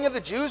for the king of the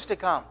Jews to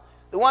come,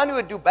 the one who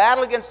would do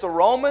battle against the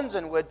Romans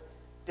and would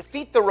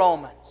defeat the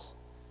Romans.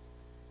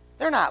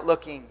 They're not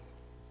looking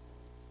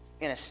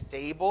in a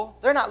stable.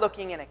 They're not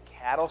looking in a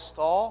cattle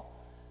stall.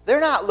 They're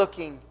not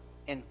looking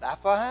in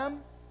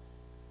Bethlehem.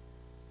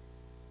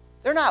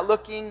 They're not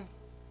looking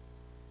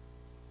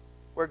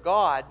where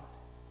God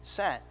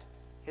sent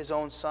his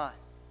own son.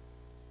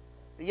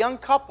 The young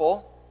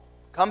couple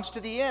comes to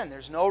the inn.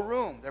 There's no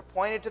room. They're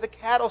pointed to the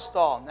cattle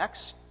stall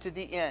next to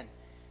the inn,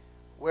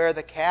 where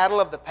the cattle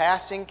of the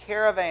passing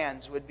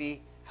caravans would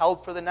be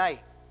held for the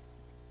night.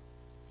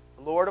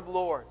 The Lord of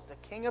Lords, the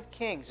King of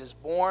Kings, is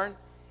born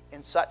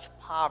in such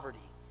poverty.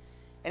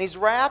 And he's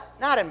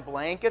wrapped not in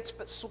blankets,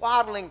 but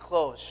swaddling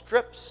clothes,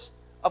 strips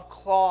of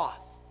cloth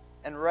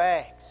and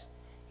rags.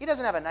 He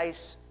doesn't have a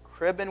nice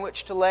crib in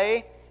which to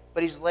lay,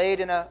 but he's laid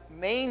in a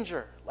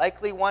manger,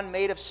 likely one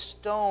made of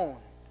stone,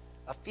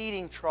 a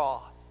feeding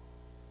trough.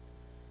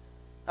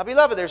 Now,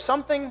 beloved, there's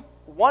something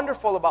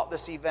wonderful about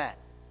this event.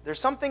 There's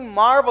something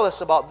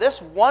marvelous about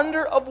this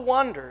wonder of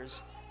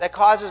wonders that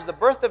causes the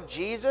birth of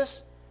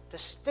Jesus to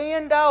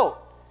stand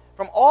out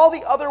from all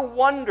the other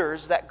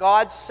wonders that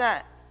God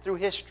sent through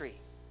history.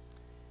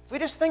 If we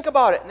just think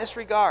about it in this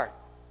regard,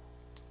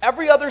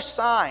 every other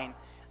sign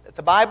that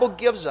the Bible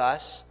gives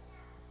us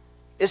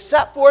is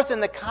set forth in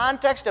the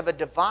context of a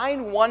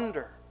divine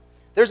wonder.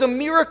 There's a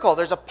miracle,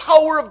 there's a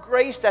power of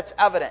grace that's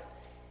evident.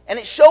 And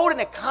it showed in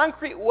a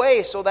concrete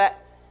way so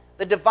that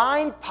the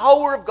divine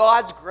power of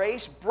God's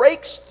grace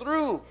breaks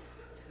through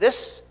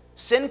this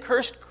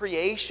sin-cursed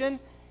creation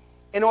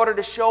in order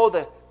to show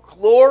the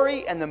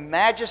glory and the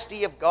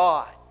majesty of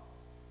God.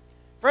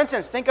 For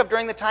instance, think of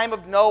during the time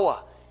of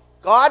Noah.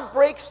 God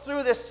breaks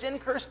through this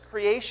sin-cursed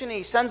creation and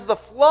he sends the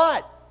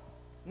flood.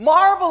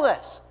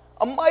 Marvelous,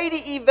 a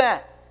mighty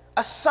event,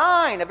 a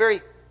sign, a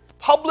very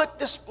public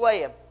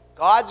display of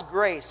God's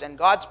grace and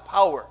God's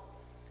power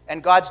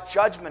and God's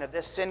judgment of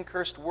this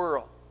sin-cursed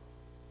world.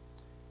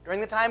 During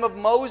the time of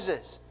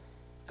Moses,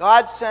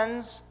 God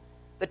sends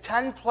the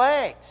 10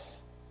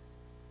 plagues.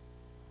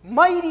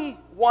 Mighty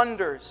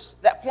wonders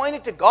that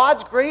pointed to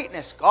God's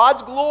greatness,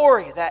 God's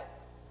glory, that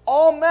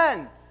all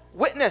men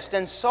witnessed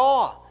and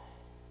saw.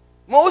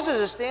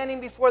 Moses is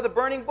standing before the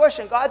burning bush,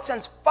 and God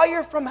sends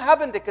fire from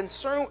heaven to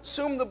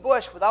consume the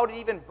bush without it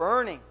even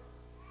burning.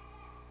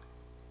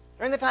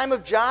 During the time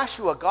of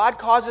Joshua, God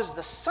causes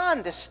the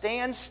sun to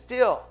stand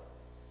still.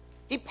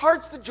 He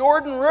parts the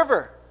Jordan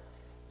River.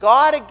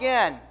 God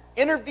again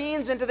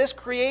intervenes into this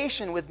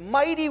creation with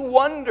mighty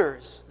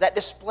wonders that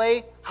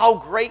display how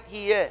great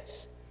he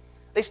is.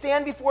 They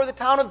stand before the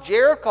town of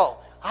Jericho.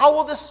 How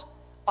will this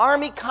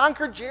army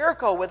conquer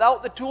Jericho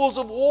without the tools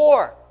of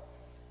war?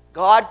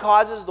 God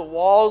causes the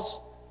walls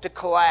to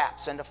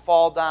collapse and to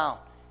fall down.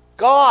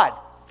 God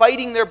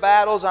fighting their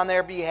battles on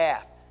their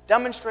behalf,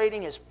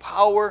 demonstrating his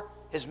power,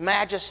 his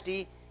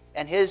majesty,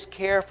 and his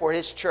care for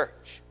his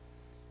church.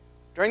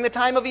 During the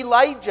time of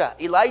Elijah,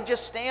 Elijah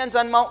stands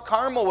on Mount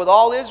Carmel with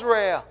all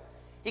Israel.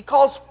 He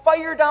calls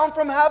fire down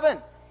from heaven,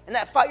 and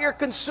that fire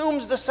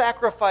consumes the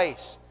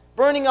sacrifice,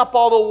 burning up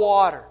all the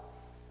water.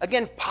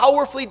 Again,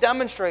 powerfully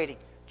demonstrating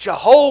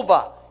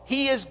Jehovah,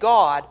 he is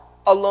God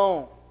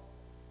alone.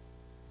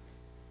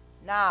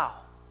 Now,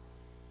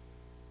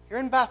 here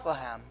in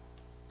Bethlehem,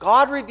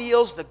 God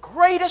reveals the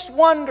greatest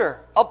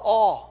wonder of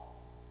all.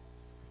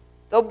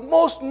 The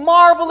most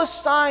marvelous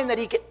sign that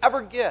he could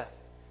ever give.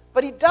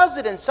 But he does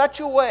it in such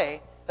a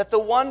way that the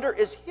wonder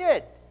is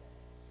hid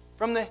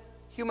from the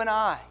human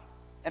eye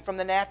and from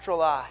the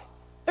natural eye.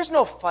 There's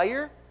no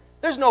fire.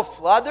 There's no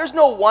flood. There's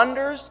no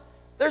wonders.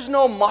 There's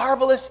no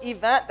marvelous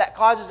event that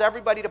causes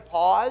everybody to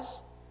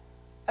pause.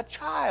 A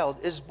child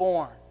is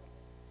born.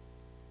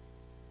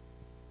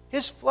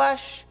 His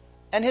flesh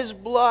and his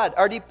blood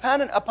are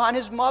dependent upon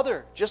his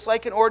mother, just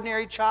like an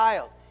ordinary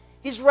child.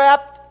 He's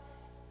wrapped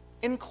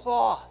in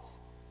cloth.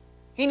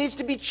 He needs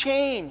to be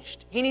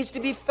changed. He needs to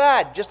be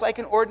fed, just like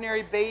an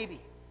ordinary baby.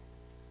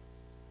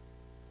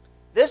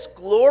 This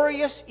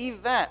glorious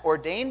event,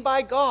 ordained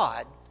by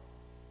God,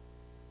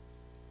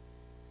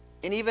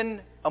 in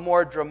even a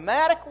more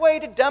dramatic way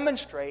to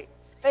demonstrate,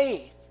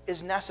 faith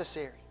is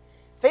necessary.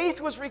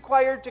 Faith was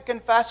required to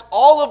confess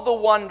all of the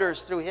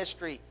wonders through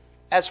history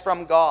as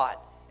from God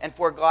and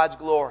for God's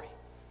glory.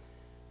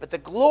 But the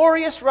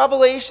glorious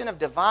revelation of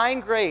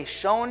divine grace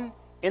shown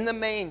in the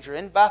manger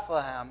in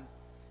Bethlehem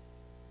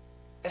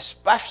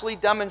especially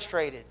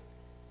demonstrated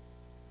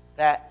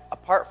that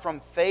apart from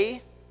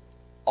faith,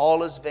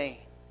 all is vain.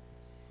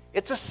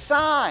 It's a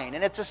sign,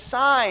 and it's a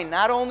sign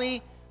not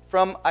only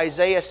from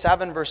Isaiah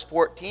 7, verse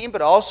 14,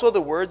 but also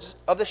the words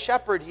of the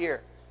shepherd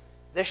here.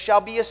 This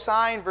shall be a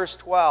sign, verse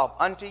 12,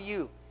 unto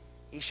you.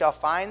 He shall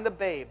find the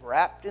babe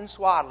wrapped in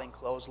swaddling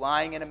clothes,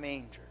 lying in a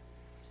manger.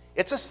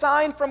 It's a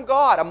sign from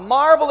God, a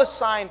marvelous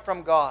sign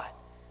from God,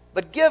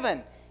 but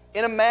given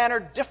in a manner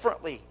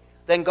differently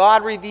than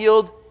God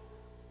revealed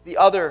the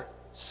other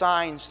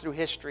signs through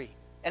history.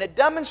 And it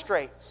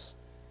demonstrates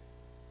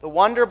the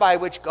wonder by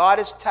which God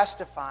is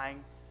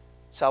testifying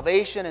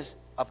Salvation is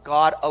of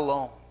God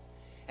alone.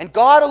 And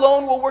God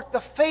alone will work the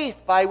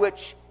faith by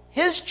which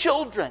His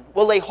children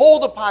will lay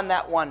hold upon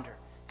that wonder,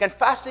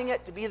 confessing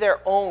it to be their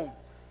own,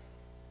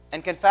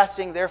 and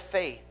confessing their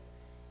faith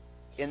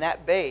in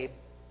that babe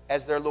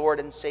as their Lord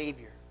and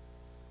Savior.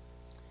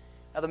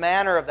 Now, the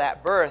manner of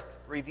that birth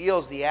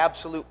reveals the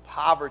absolute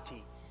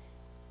poverty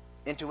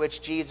into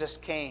which Jesus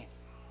came.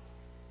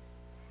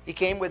 He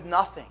came with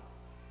nothing.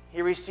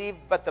 He received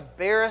but the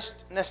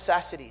barest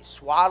necessities,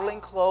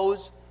 swaddling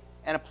clothes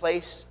and a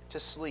place to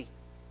sleep.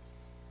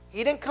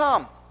 He didn't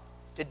come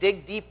to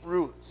dig deep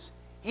roots.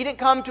 He didn't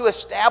come to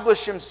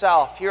establish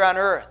Himself here on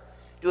earth,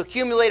 to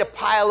accumulate a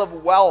pile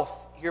of wealth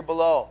here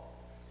below.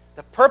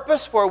 The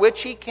purpose for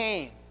which He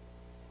came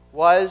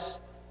was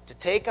to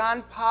take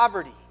on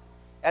poverty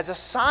as a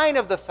sign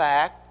of the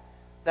fact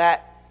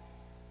that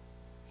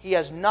He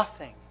has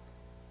nothing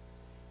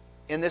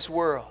in this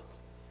world.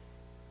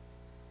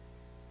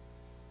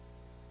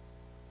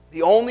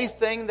 The only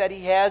thing that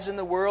He has in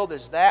the world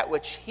is that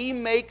which He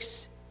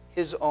makes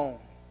His own,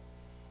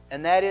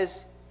 and that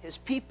is His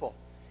people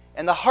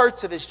and the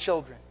hearts of His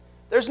children.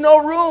 There's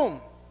no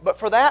room but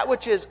for that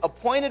which is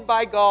appointed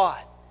by God,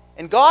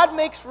 and God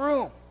makes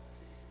room.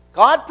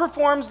 God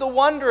performs the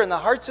wonder in the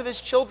hearts of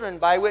His children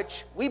by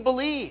which we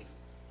believe,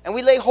 and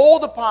we lay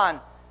hold upon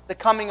the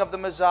coming of the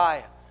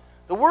Messiah.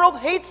 The world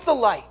hates the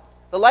light.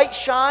 The light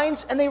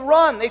shines, and they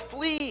run, they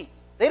flee.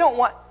 They don't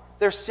want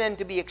their sin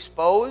to be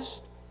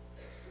exposed.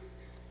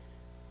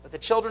 But the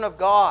children of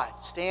God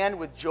stand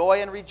with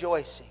joy and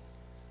rejoicing.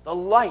 The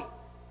light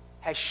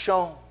has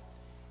shone.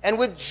 And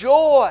with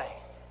joy,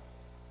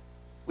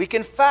 we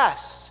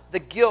confess the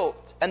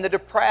guilt and the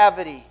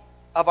depravity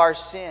of our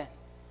sin.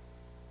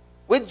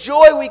 With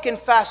joy, we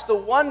confess the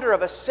wonder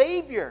of a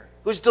Savior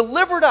who's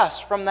delivered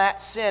us from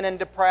that sin and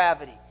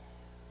depravity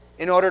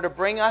in order to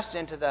bring us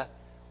into the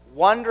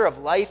wonder of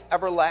life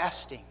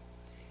everlasting.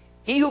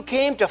 He who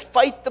came to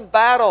fight the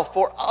battle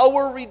for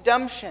our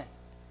redemption.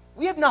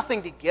 We have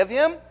nothing to give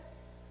Him.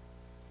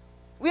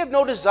 We have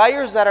no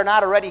desires that are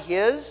not already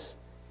His.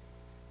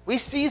 We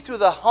see through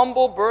the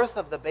humble birth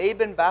of the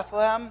babe in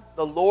Bethlehem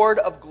the Lord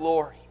of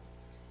glory.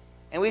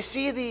 And we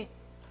see the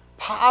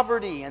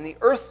poverty and the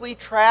earthly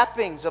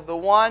trappings of the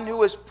one who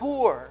was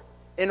poor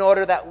in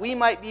order that we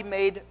might be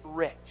made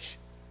rich.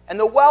 And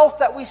the wealth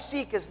that we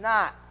seek is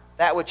not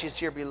that which is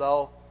here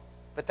below,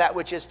 but that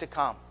which is to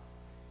come,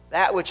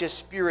 that which is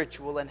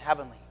spiritual and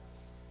heavenly.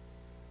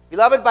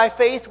 Beloved, by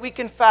faith we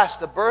confess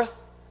the birth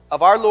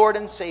of our Lord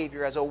and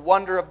Savior as a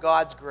wonder of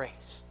God's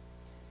grace.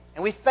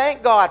 And we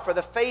thank God for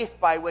the faith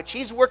by which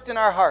He's worked in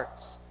our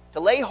hearts to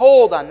lay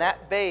hold on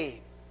that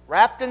babe,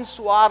 wrapped in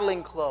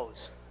swaddling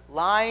clothes,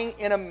 lying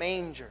in a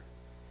manger,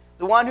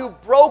 the one who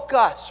broke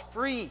us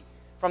free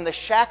from the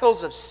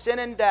shackles of sin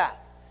and death,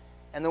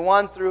 and the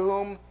one through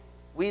whom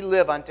we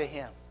live unto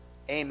Him.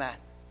 Amen.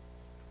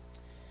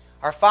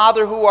 Our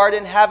Father who art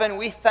in heaven,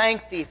 we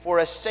thank Thee for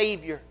a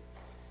Savior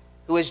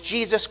who is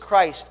Jesus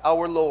Christ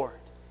our Lord.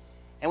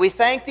 And we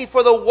thank Thee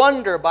for the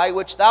wonder by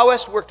which Thou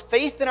hast worked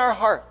faith in our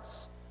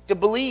hearts to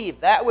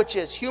believe that which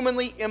is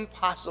humanly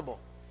impossible.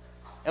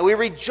 And we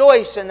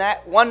rejoice in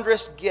that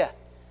wondrous gift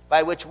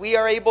by which we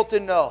are able to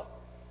know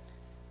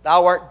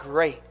Thou art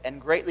great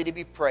and greatly to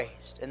be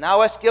praised. And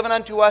Thou hast given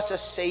unto us a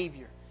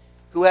Savior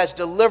who has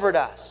delivered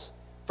us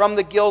from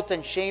the guilt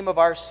and shame of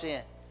our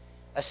sin.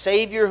 A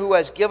Savior who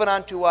has given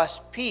unto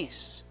us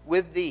peace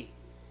with Thee.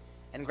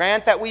 And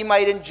grant that we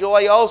might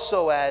enjoy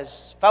also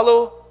as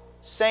fellow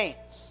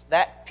saints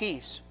that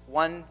peace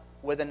one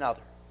with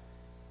another.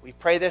 We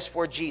pray this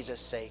for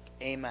Jesus' sake.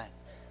 Amen.